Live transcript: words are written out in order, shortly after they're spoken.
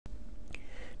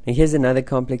Now here's another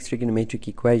complex trigonometric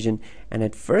equation, and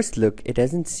at first look it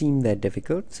doesn't seem that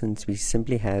difficult since we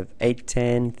simply have 8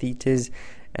 tan thetas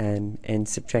and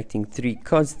subtracting 3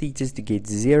 cos thetas to get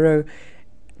 0.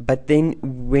 But then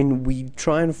when we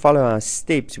try and follow our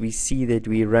steps, we see that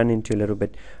we run into a little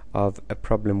bit of a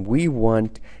problem. We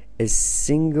want a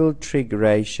single trig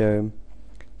ratio.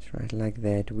 Right, like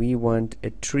that. We want a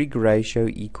trig ratio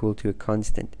equal to a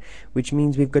constant, which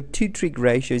means we've got two trig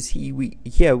ratios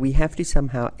here. We have to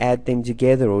somehow add them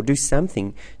together or do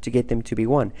something to get them to be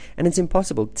 1. And it's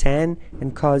impossible. Tan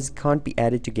and cos can't be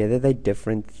added together. They're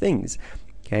different things.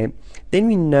 Okay. Then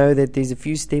we know that there's a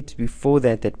few steps before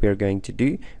that we're going to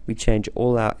do. We change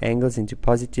all our angles into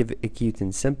positive, acute,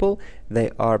 and simple.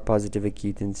 They are positive,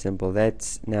 acute, and simple.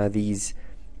 That's now these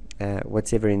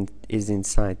whatever is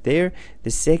inside there. The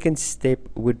second step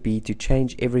would be to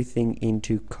change everything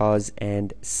into cos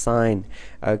and sine.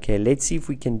 Okay, let's see if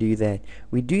we can do that.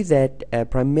 We do that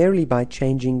primarily by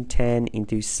changing tan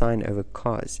into sine over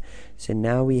cos. So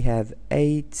now we have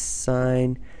 8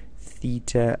 sine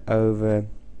theta over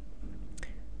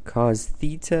cos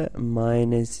theta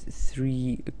minus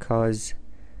 3 cos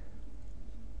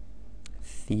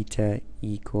theta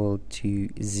equal to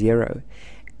 0.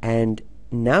 And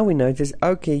now we notice,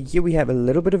 okay, here we have a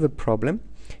little bit of a problem,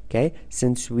 okay,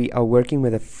 since we are working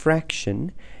with a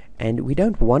fraction, and we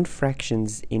don't want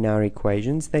fractions in our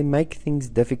equations. They make things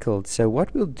difficult. So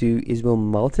what we'll do is we'll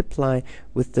multiply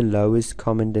with the lowest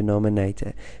common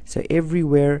denominator. So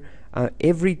everywhere,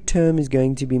 every term is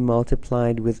going to be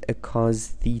multiplied with a cos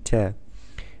theta.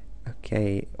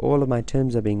 Okay, all of my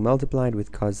terms are being multiplied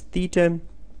with cos theta.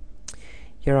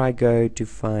 Here I go to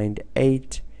find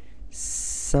 8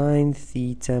 sine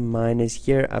theta minus,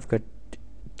 here I've got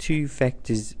two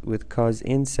factors with cos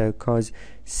in, so cos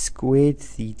squared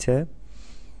theta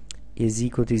is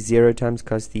equal to 0 times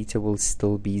cos theta will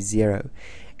still be 0.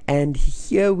 And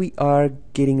here we are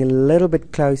getting a little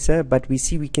bit closer, but we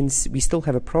see we still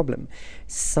have a problem.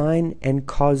 Sine and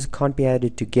cos can't be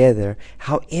added together.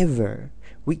 However,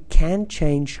 we can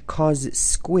change cos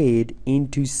squared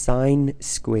into sine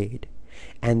squared.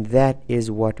 And that is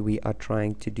what we are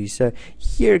trying to do. So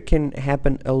here can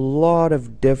happen a lot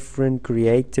of different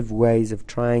creative ways of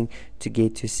trying to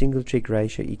get to a single trig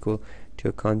ratio equal to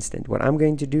a constant. What I'm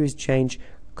going to do is change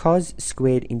cos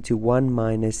squared into 1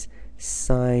 minus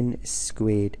sine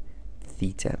squared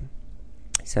theta.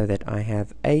 So that I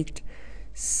have 8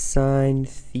 sine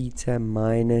theta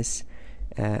minus,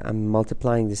 I'm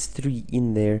multiplying this 3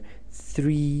 in there,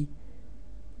 3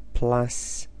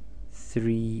 plus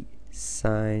 3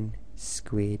 sine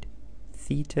squared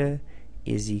theta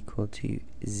is equal to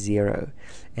 0.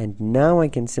 And now I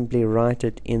can simply write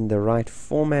it in the right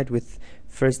format, with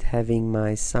first having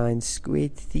my sine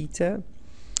squared theta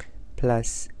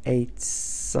plus 8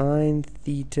 sine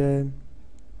theta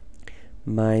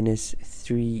minus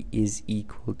 3 is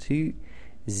equal to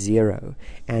 0.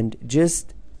 And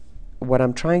just what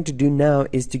I'm trying to do now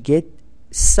is to get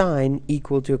sine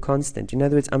equal to a constant. In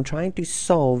other words, I'm trying to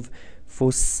solve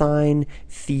for sine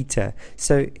theta.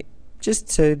 So just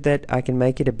so that I can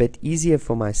make it a bit easier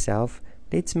for myself,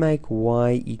 let's make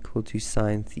y equal to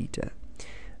sine theta.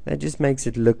 That just makes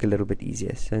it look a little bit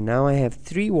easier. So now I have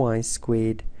 3y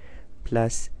squared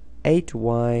plus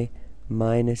 8y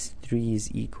minus 3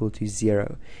 is equal to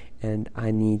 0. And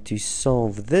I need to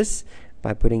solve this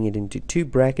by putting it into two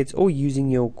brackets or using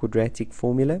your quadratic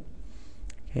formula.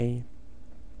 Okay.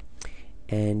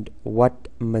 And what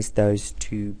must those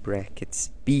two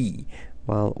brackets be?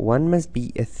 Well, one must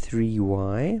be a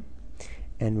 3y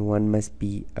and one must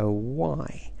be a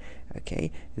y.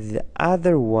 Okay, the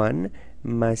other one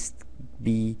must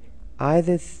be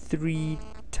either 3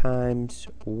 times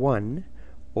 1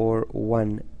 or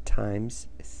 1 times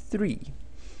 3.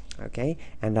 Okay,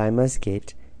 and I must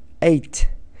get 8.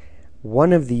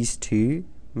 One of these two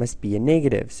must be a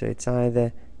negative, so it's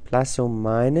either plus or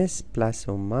minus, plus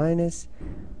or minus,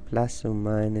 plus or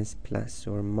minus, plus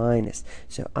or minus.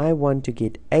 So I want to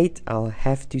get 8. I'll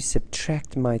have to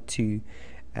subtract my two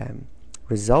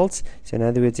results. So in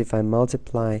other words, if I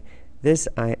multiply this,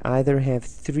 I either have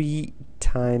 3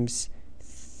 times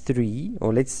 3,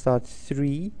 or let's start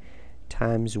 3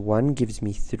 times 1 gives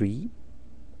me 3,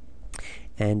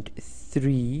 and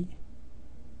 3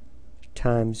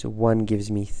 times 1 gives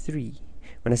me 3.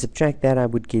 When I subtract that, I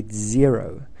would get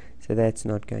 0. So that's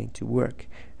not going to work.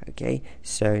 Okay,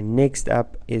 so next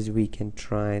up is we can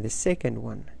try the second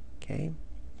one. Okay,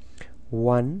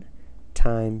 1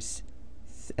 times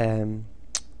 1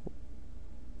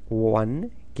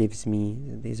 gives me,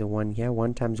 there's a 1 here,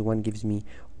 1 times 1 gives me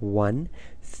 1.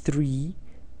 3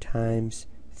 times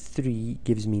 3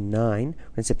 gives me 9. When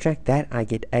I subtract that, I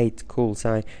get 8. Cool.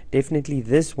 So definitely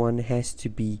this one has to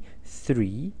be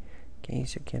 3. Okay,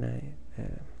 so can I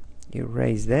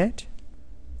erase that?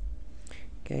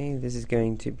 Okay, this is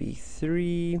going to be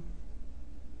 3.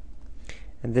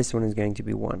 And this one is going to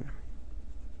be 1.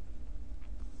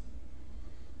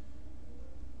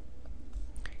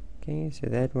 Okay, so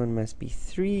that one must be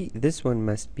 3. This one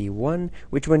must be 1.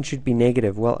 Which one should be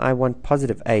negative? Well, I want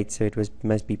positive 8, so it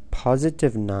must be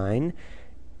positive 9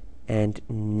 and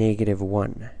negative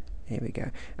 1. There we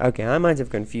go. Okay, I might have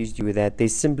confused you with that.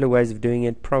 There's simpler ways of doing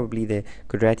it. Probably the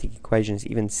quadratic equation is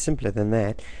even simpler than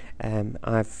that.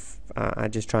 I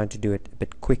just tried to do it a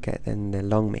bit quicker than the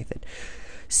long method.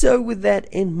 So with that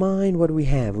in mind, what do we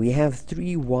have? We have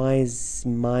 3y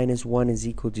minus 1 is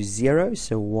equal to 0,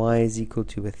 so y is equal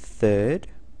to a third.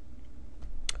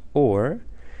 Or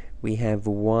we have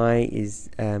y is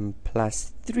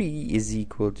plus 3 is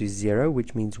equal to 0,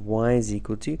 which means y is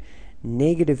equal to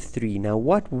negative 3. Now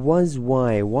what was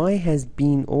y? Y has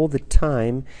been all the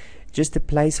time just a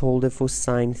placeholder for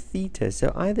sine theta.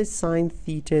 So either sine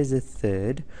theta is a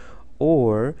third,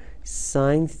 or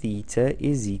sine theta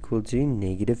is equal to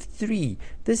negative 3.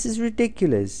 This is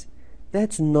ridiculous.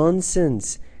 That's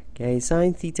nonsense. Okay,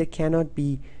 sine theta cannot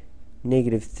be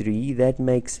negative 3. That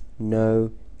makes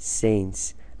no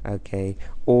sense. Okay,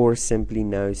 or simply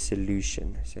no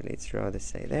solution. So let's rather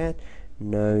say that.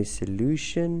 No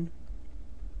solution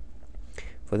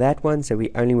for that one. So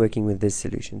we're only working with this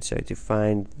solution. So to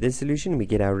find this solution, we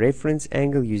get our reference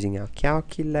angle using our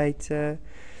calculator.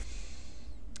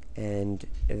 And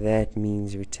that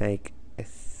means we take a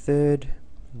third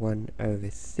 1 over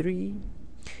 3,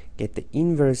 get the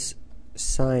inverse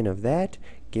sine of that,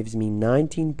 gives me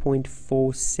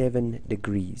 19.47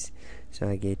 degrees. So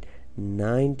I get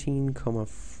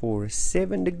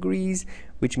 19.47 degrees,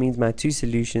 which means my two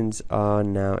solutions are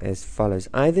now as follows.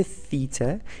 Either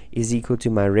theta is equal to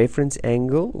my reference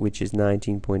angle, which is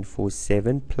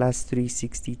 19.47 plus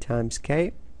 360 times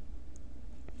k.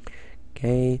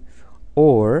 Okay.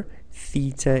 Or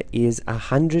theta is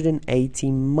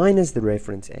 180 minus the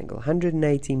reference angle.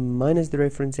 180 minus the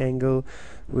reference angle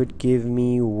would give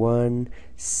me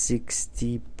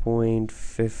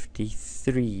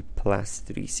 160.53 plus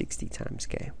 360 times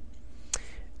k.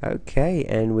 Okay,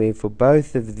 and where for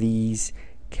both of these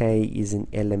k is an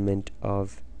element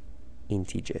of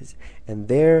integers. And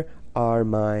there are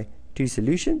my two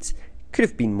solutions. Could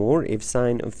have been more if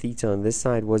sine of theta on this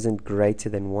side wasn't greater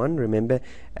than 1. Remember,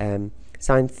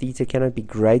 sine theta cannot be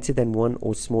greater than 1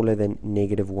 or smaller than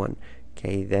negative 1.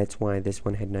 Okay, that's why this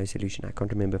one had no solution. I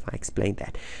can't remember if I explained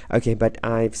that. Okay, but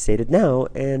I've said it now,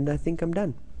 and I think I'm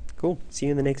done. Cool. See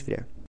you in the next video.